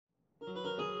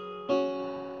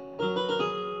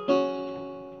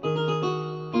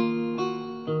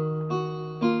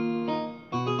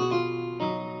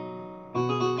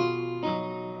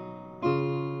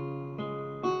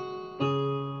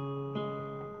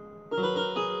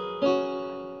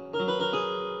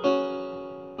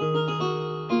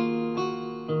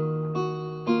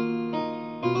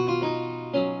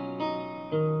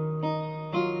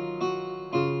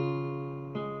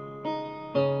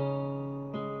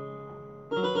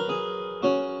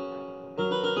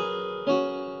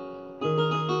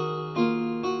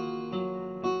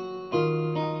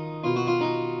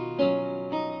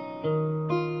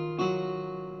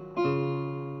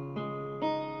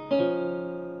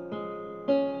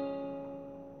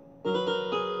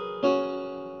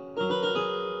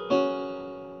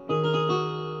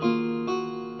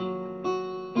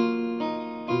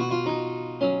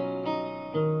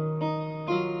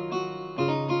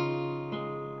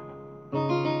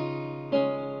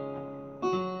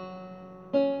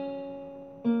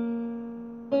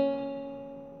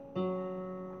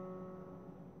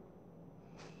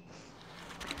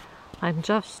I'm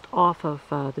just off of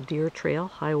the Deer Trail,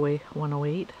 Highway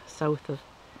 108, south of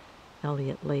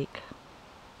Elliott Lake.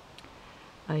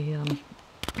 I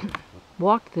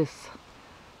walked this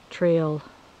trail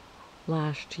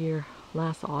last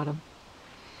autumn,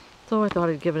 so I thought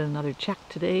I'd give it another check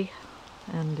today,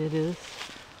 and it is,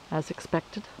 as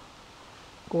expected,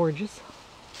 gorgeous.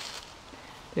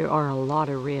 There are a lot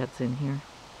of reds in here.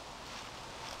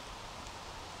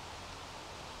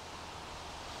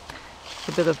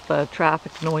 A bit of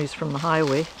traffic noise from the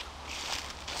highway.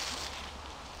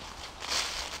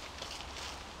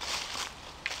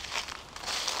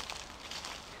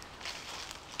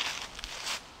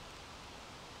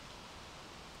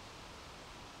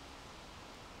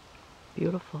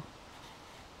 Beautiful.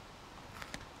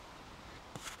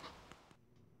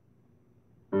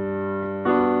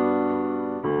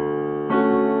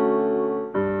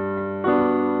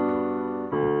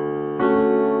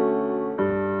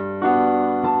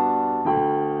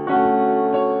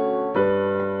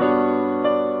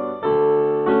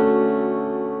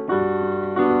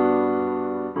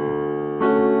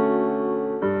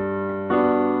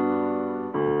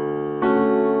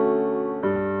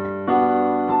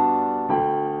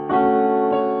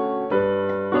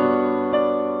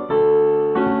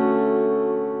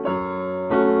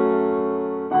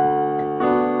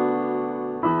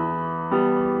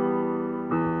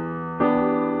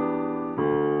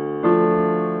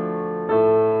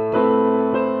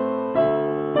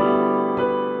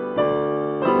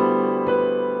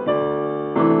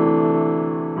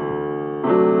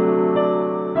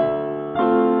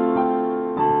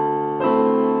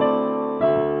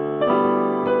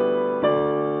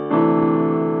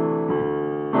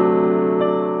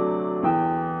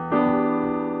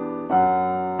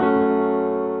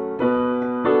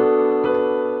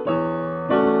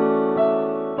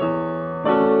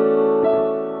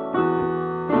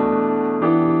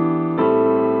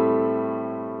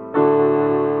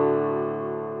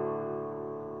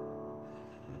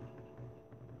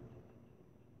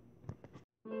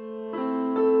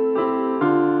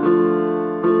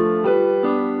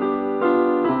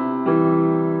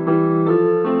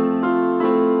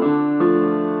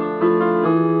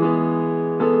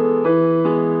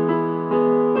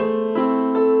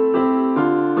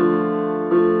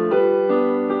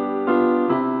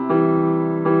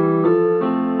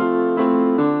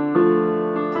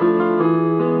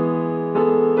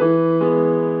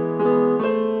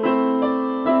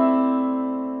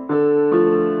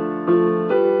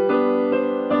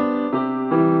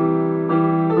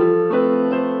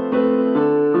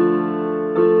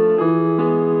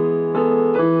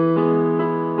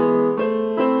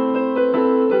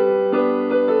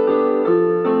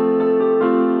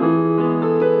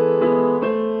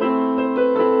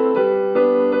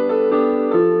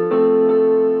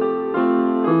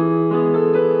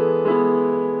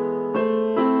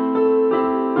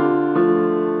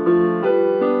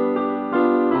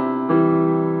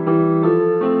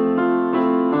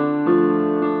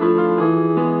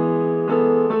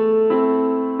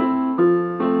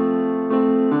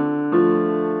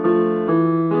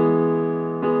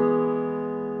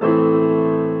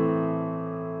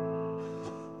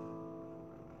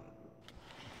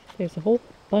 There's a whole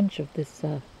bunch of this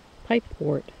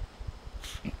pipewort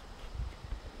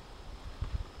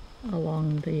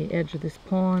along the edge of this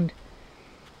pond.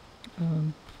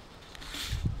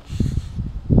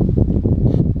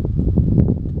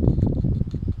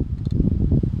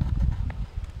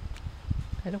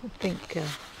 I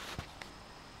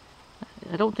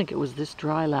don't think it was this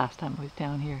dry last time I was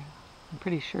down here. I'm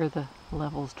pretty sure the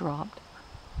levels dropped.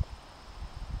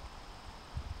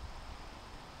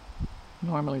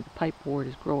 Normally the pipewort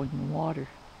is growing in water.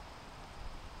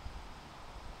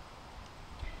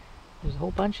 There's a whole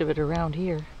bunch of it around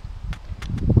here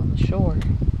on the shore.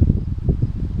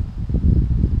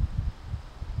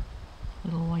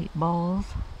 Little white balls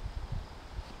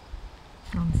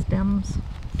on stems.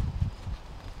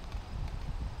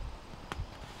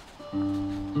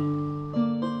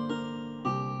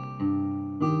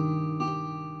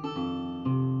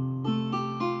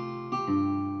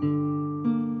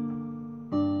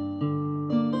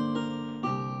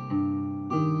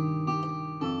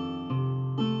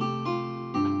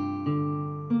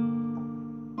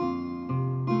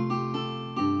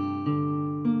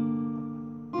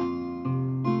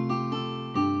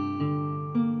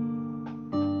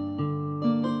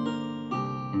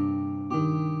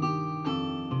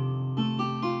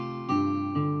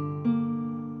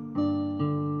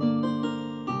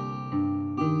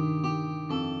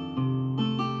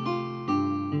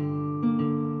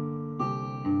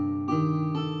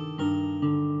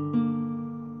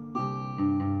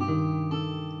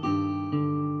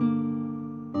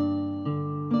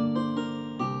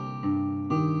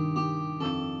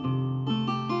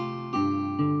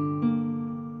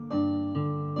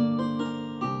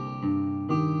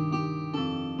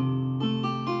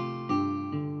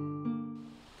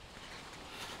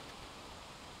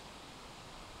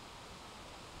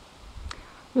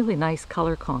 Really nice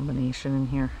color combination in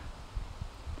here.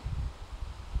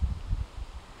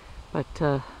 But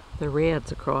the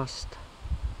reds across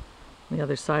the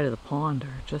other side of the pond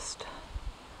are just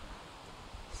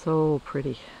so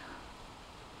pretty.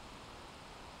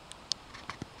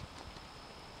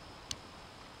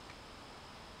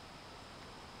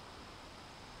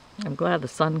 I'm glad the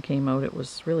sun came out. It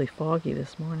was really foggy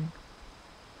this morning.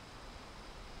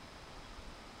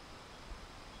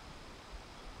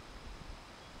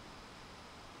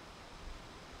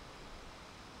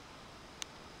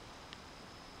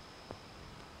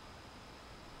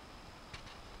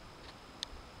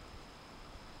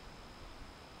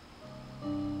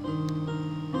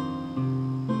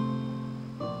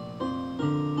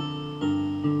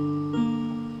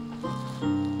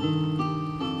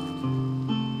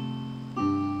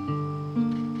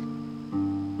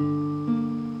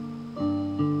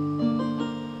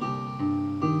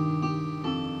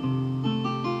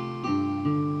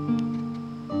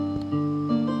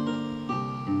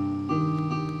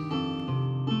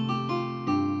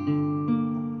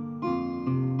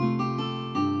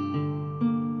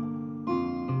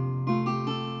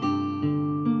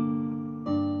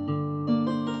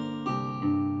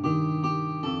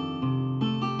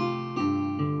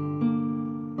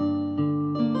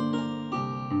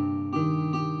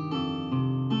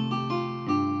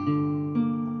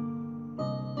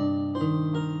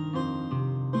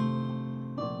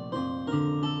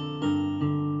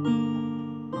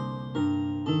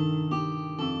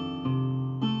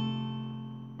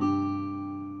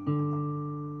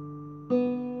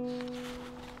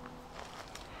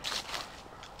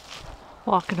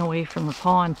 Walking away from the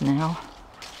pond now,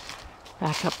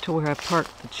 back up to where I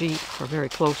parked the Jeep, or very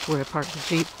close to where I parked the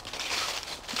Jeep.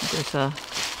 There's a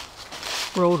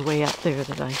roadway up there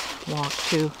that I walk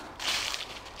to.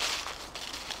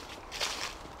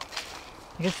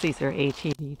 I guess these are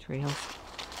ATV trails,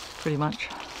 pretty much.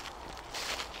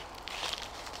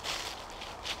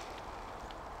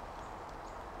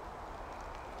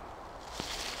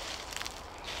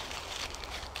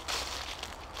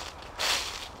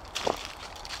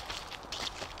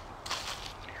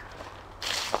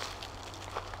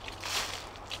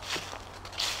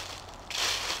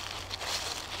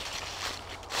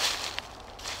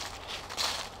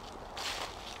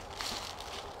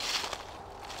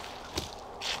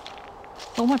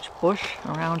 So much bush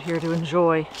around here to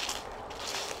enjoy.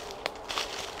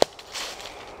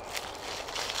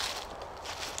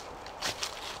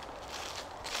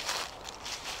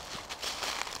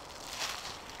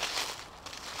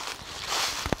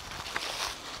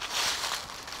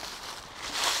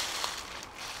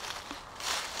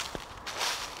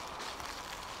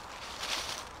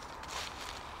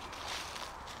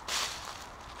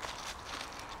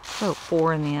 About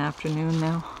 4 in the afternoon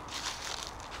now.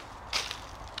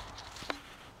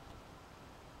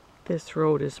 This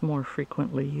road is more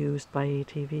frequently used by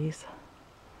ATVs.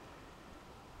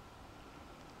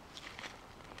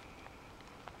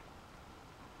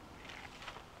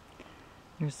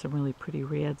 There's some really pretty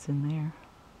reds in there.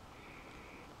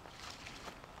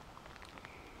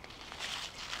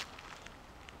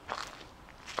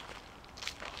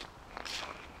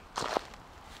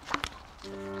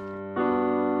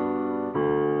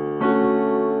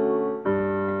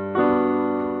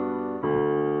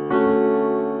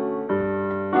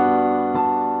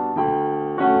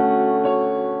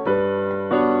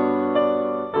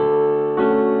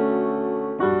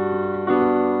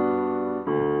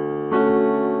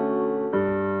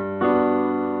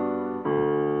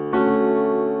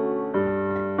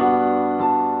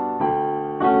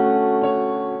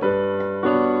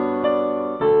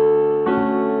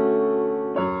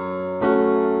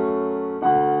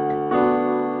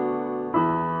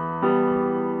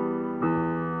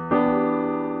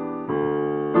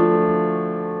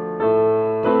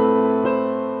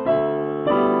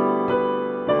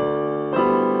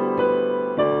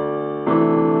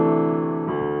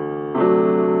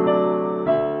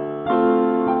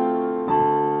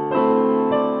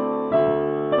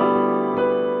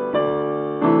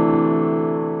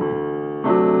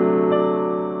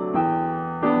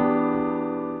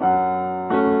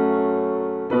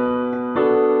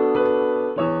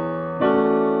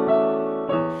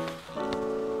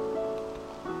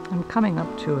 I'm coming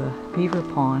up to a beaver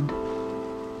pond.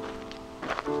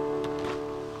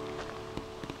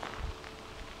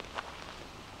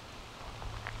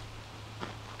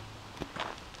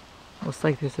 Looks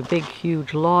like there's a big,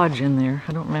 huge lodge in there.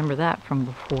 I don't remember that from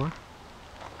before.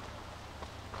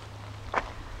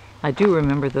 I do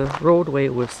remember the roadway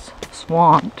was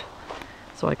swamped,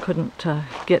 so I couldn't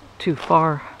get too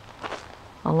far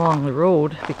along the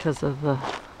road because of the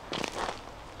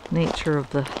nature of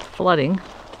the flooding.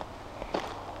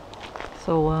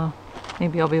 So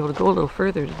maybe I'll be able to go a little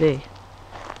further today.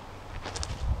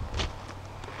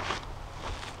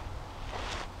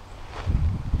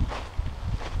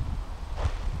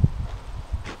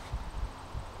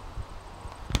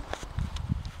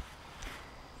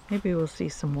 Maybe we'll see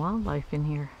some wildlife in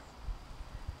here.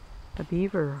 A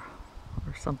beaver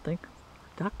or something.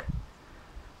 A duck.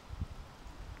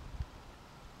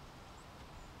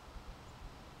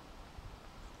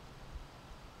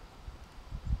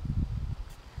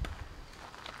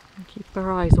 Keep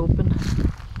our eyes open.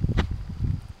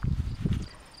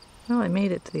 Well, I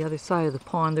made it to the other side of the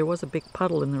pond. There was a big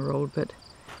puddle in the road, but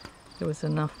there was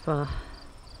enough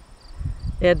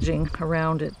edging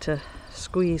around it to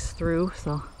squeeze through,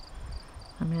 so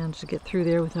I managed to get through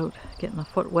there without getting a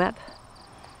foot wet.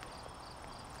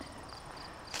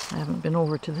 I haven't been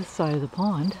over to this side of the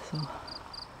pond, so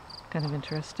kind of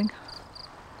interesting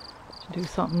to do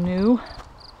something new.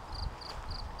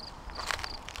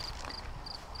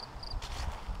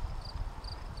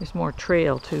 There's more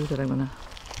trail too that I'm going to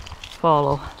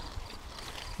follow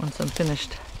once I'm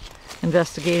finished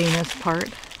investigating this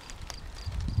part.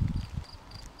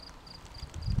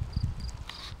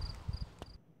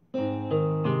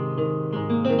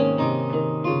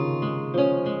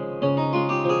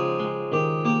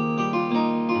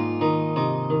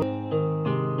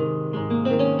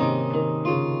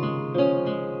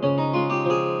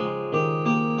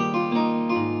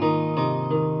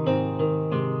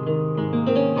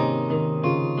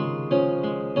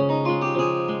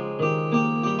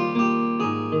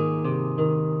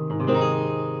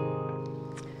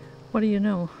 What do you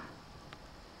know?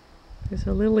 There's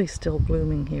a lily still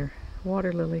blooming here.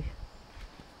 Water lily.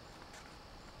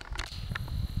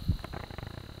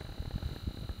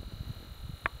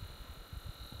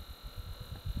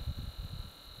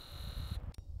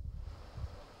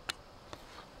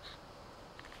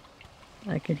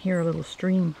 I can hear a little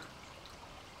stream.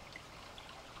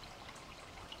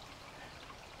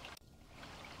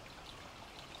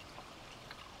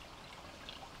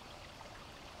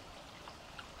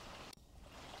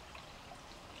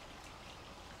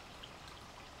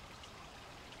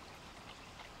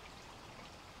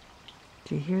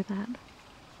 Do you hear that?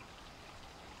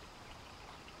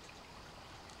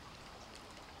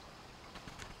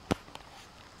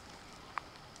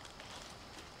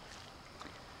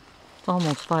 It's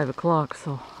almost 5 o'clock,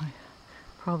 so I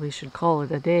probably should call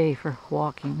it a day for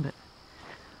walking, but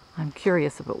I'm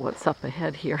curious about what's up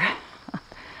ahead here.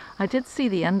 I did see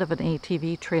the end of an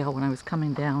ATV trail when I was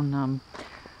coming down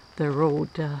the road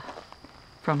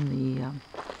from the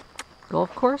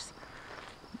golf course,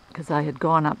 because I had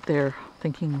gone up there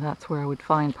thinking that's where I would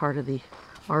find part of the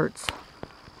arts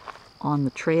on the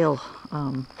trail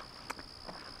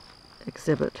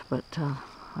exhibit, but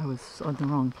I was on the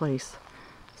wrong place.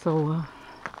 So,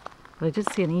 but I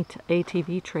did see an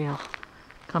ATV trail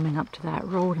coming up to that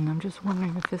road, and I'm just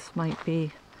wondering if this might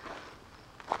be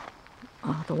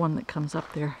the one that comes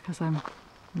up there, because I'm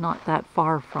not that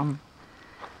far from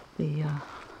the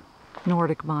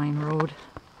Nordic Mine Road.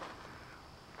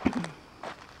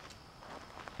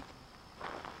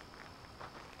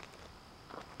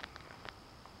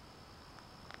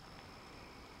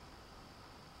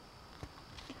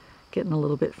 Getting a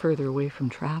little bit further away from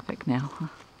traffic now, huh?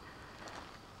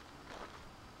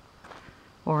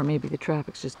 Or maybe the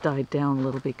traffic's just died down a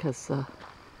little because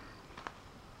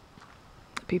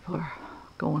people are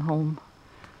going home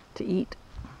to eat.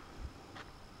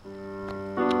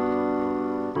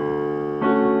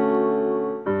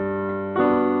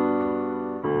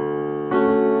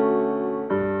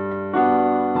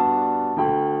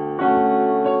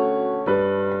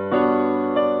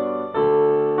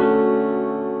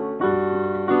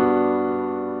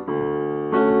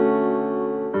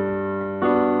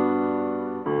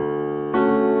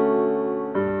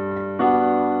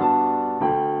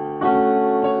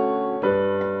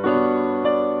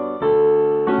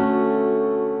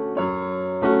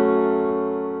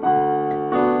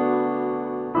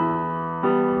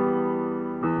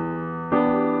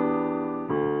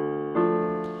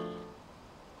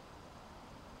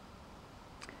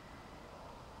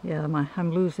 Yeah,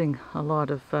 I'm losing a lot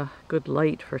of good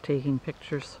light for taking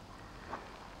pictures.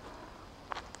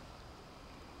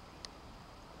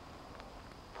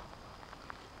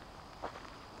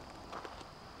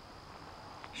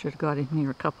 Should have got in here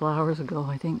a couple hours ago,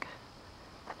 I think.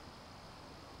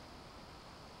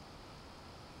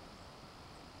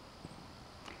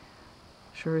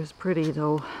 Sure is pretty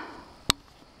though.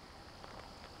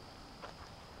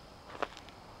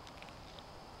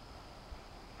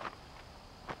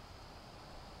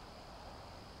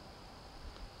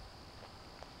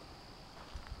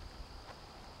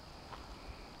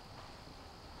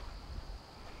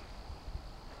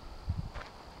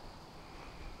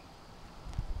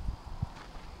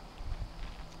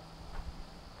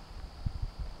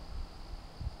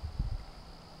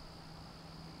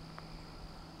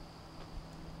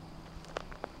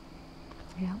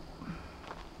 Yeah.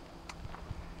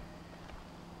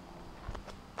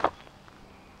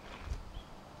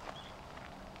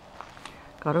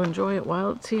 Got to enjoy it while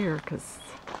it's here, because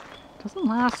it doesn't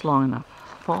last long enough.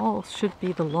 Fall should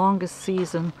be the longest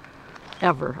season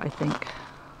ever, I think.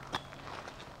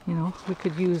 You know, we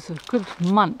could use a good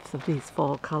month of these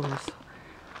fall colors.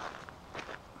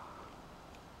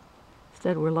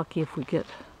 Instead, we're lucky if we get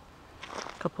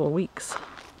a couple of weeks.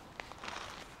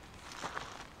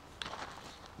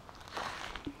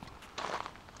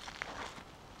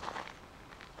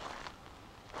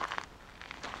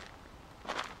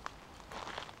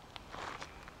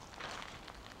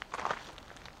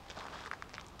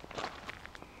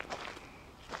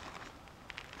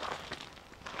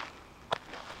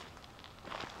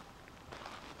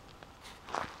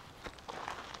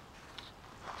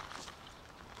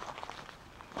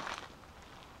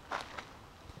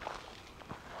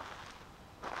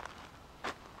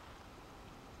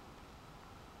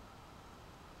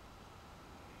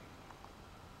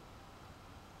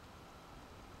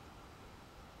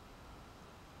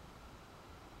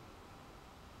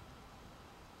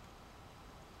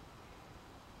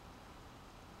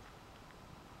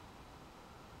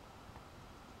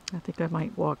 I think I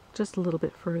might walk just a little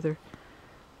bit further,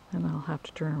 and I'll have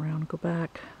to turn around and go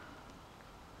back.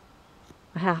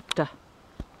 I have to.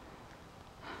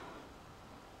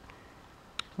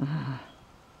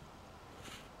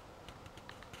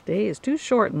 Day is too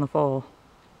short in the fall.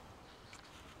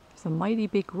 There's a mighty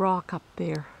big rock up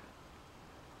there.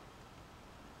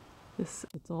 It's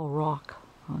all rock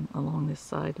along this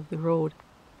side of the road,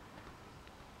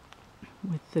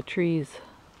 with the trees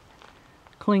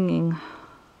clinging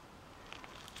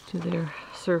to their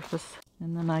surface.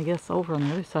 And then I guess over on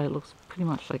the other side it looks pretty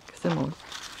much like similar.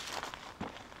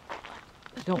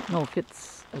 I don't know if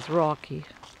it's as rocky.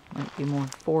 Might be more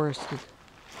forested.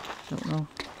 Don't know.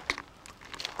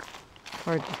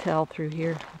 Hard to tell through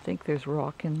here. I think there's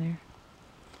rock in there.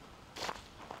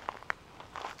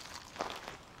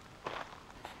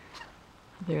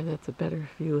 There, that's a better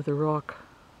view of the rock.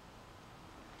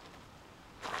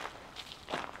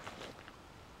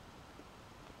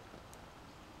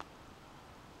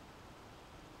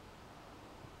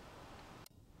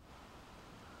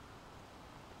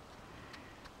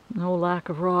 No lack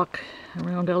of rock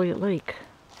around Elliott Lake.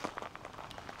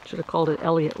 Should have called it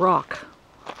Elliott Rock.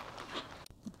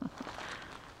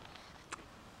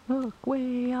 Look,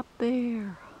 way up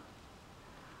there.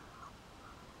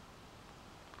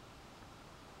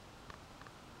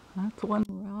 That's one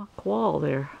rock wall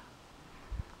there.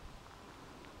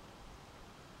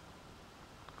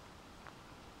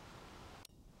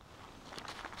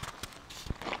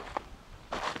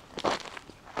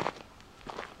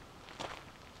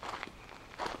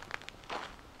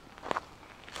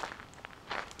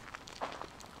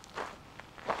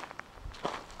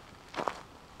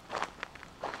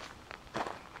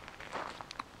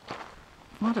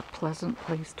 What a pleasant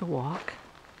place to walk.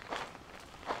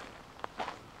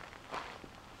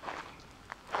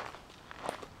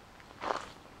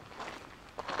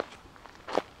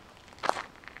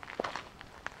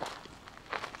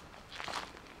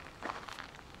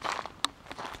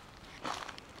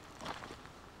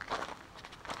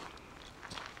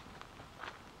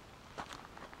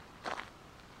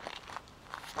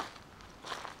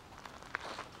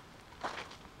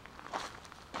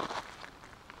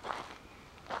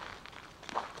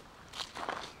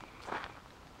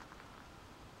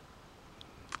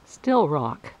 Still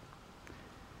rock.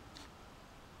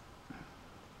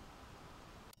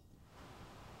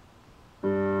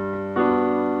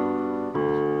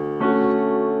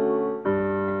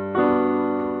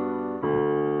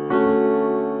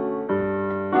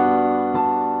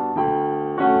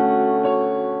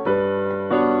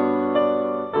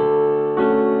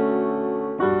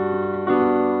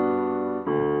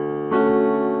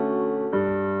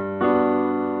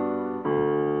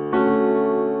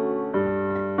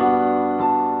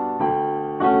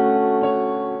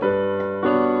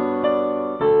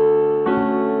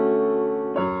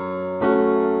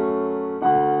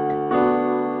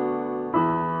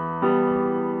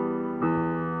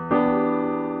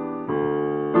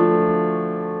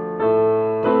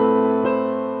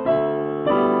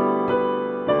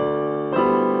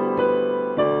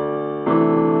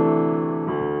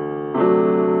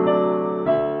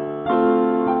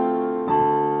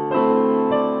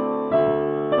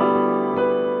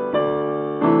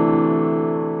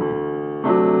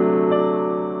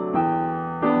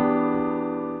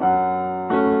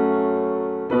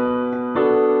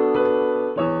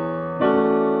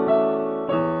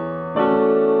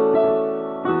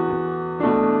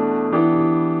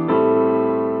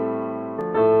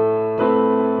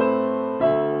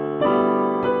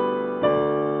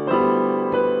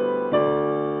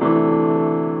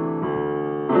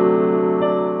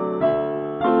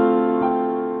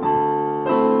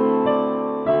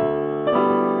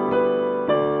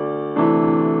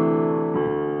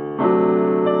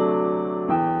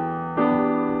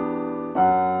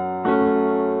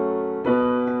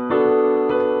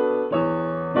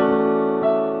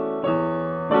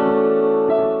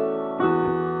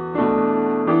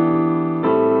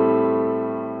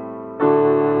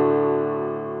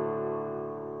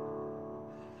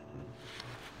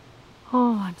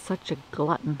 such a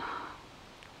glutton.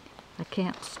 I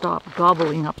can't stop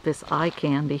gobbling up this eye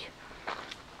candy.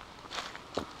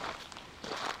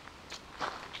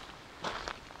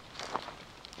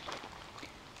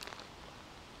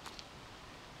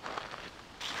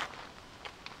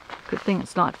 Good thing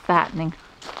it's not fattening.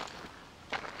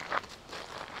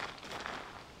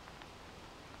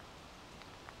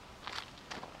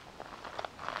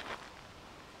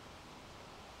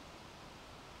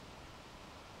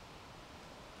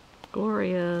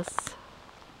 Glorious.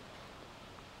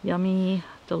 Yummy,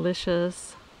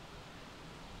 delicious.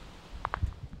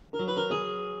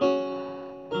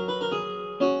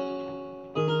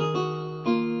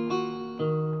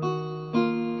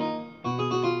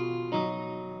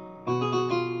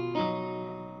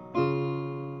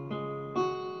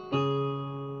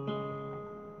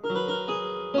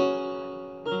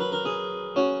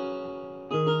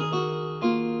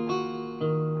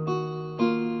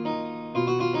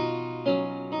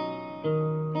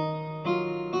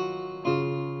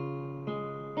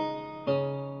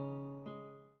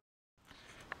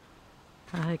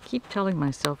 I keep telling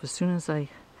myself as soon as I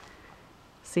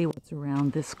see what's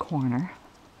around this corner,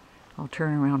 I'll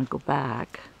turn around and go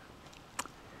back.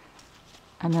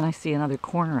 And then I see another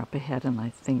corner up ahead and I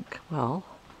think, well,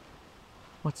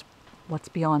 what's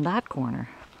beyond that corner?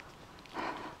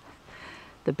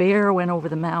 The bear went over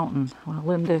the mountain. Well,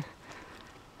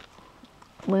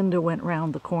 Linda went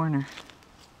round the corner.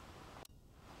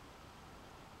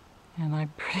 And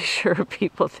I'm pretty sure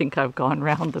people think I've gone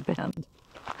round the bend.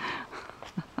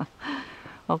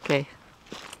 Okay.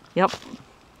 Yep.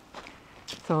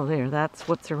 So there, that's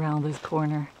what's around this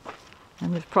corner.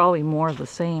 And there's probably more of the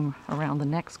same around the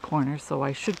next corner, so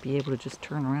I should be able to just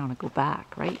turn around and go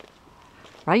back, right?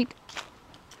 Right?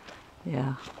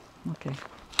 Yeah. Okay.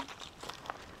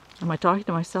 Am I talking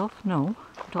to myself? No.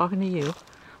 I'm talking to you.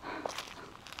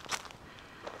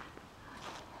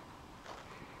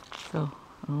 So,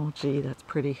 oh gee, that's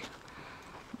pretty.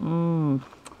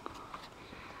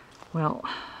 Well,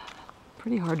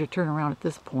 pretty hard to turn around at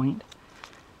this point.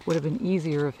 Would have been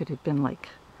easier if it had been like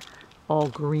all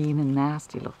green and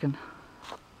nasty looking.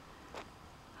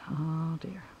 Oh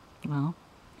dear. Well,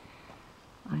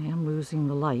 I am losing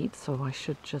the light, so I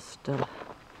should just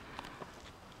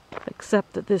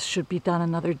accept that this should be done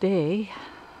another day.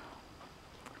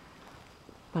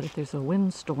 But if there's a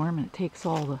windstorm and it takes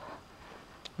all the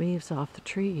leaves off the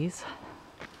trees,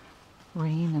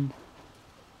 rain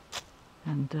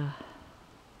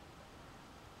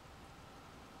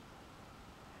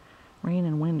rain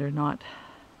and wind are not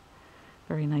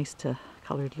very nice to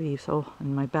colored leaves. Oh,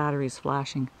 and my battery's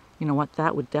flashing. You know what?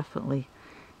 That would definitely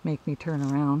make me turn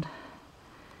around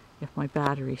if my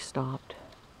battery stopped.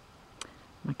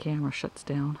 My camera shuts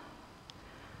down.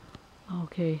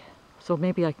 Okay, so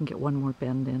maybe I can get one more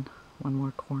bend in, one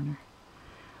more corner.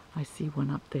 I see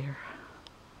one up there.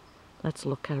 Let's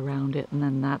look around it and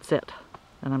then that's it.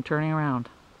 And I'm turning around.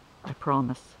 I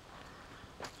promise.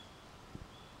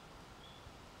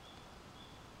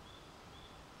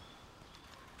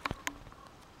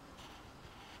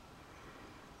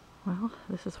 Well,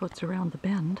 this is what's around the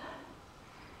bend.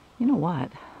 You know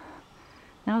what?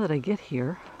 Now that I get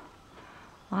here,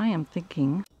 I am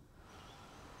thinking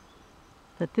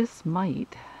that this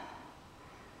might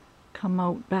come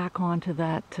out back onto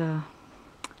that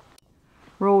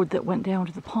road that went down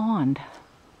to the pond.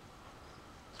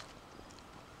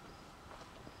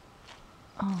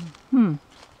 You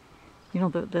know,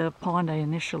 the pond I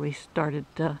initially started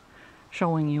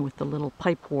showing you with the little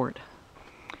pipewort.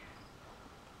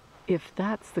 If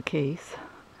that's the case,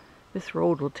 this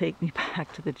road will take me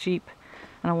back to the Jeep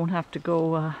and I won't have to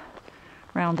go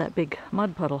around that big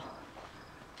mud puddle.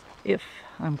 If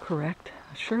I'm correct.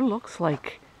 It sure looks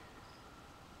like,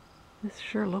 this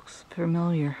sure looks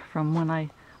familiar from when I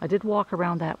did walk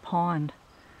around that pond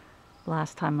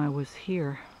last time I was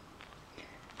here.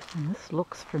 And this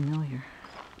looks familiar.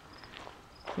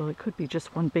 So it could be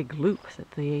just one big loop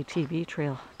that the ATV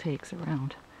trail takes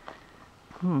around.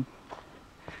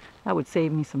 That would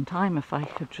save me some time if I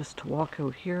could just walk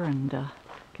out here and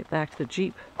get back to the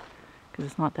Jeep, because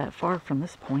it's not that far from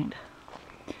this point.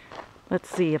 Let's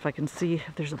see if I can see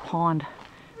if there's a pond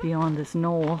beyond this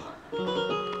knoll.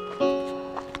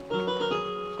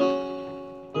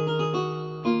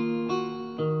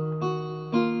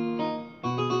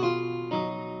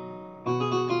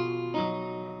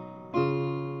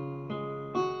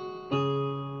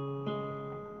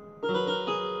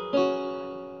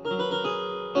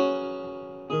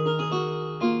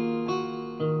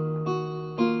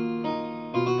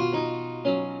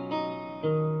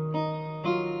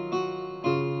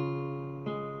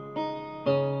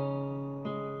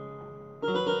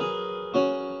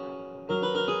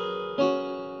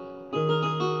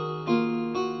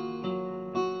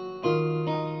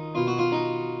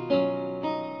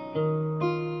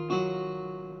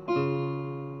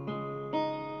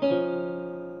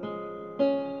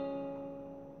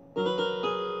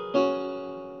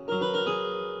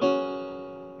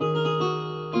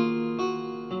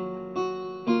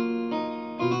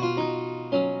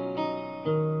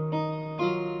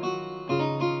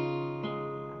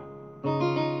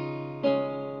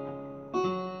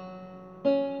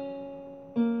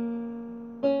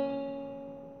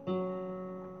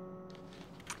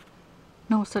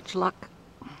 No such luck.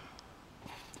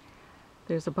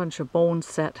 There's a bunch of bones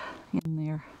set in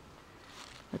there.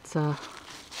 It's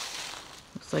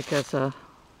looks like it's a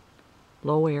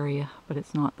low area, but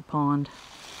it's not the pond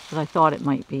that I thought it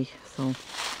might be. So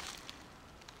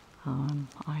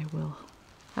I will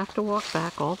have to walk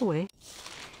back all the way.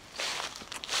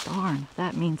 Darn,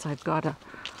 that means I've got to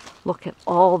look at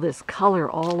all this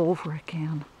color all over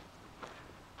again.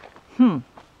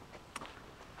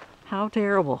 How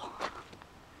terrible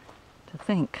to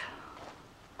think.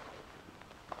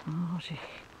 Oh, gee.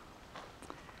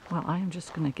 Well, I am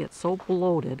just going to get so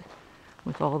bloated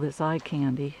with all this eye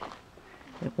candy,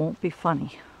 it won't be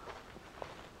funny.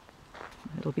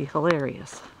 It'll be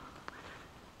hilarious.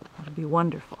 It'll be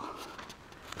wonderful.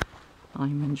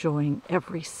 I'm enjoying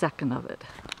every second of it.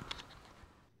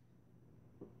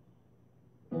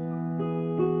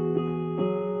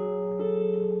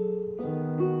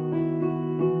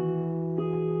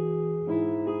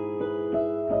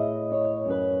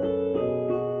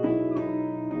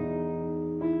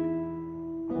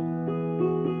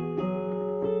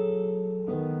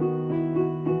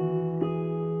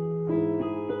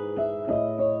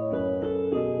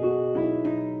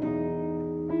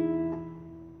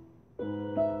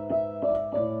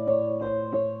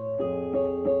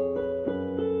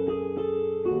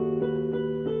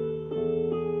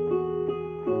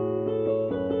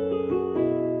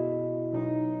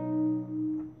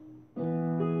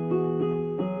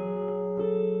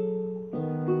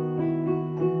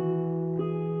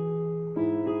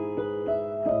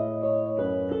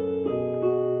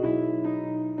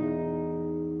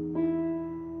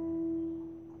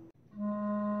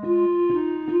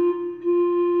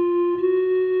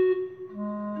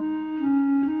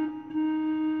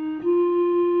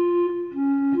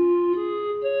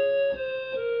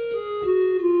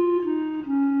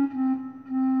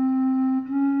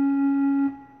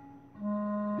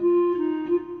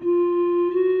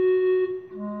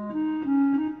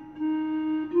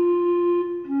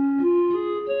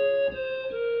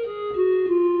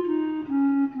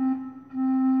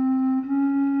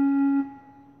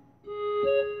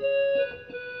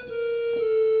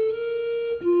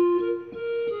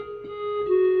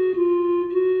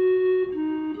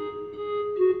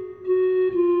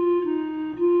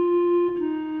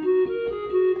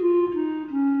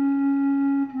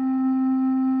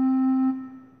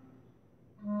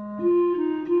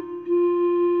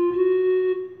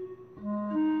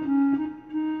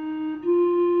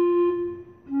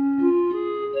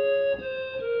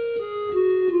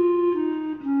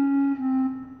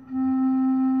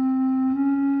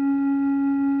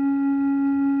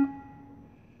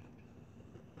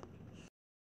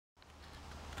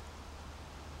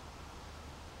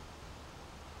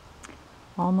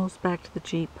 Almost back to the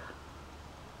Jeep.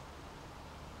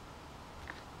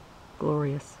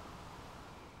 Glorious.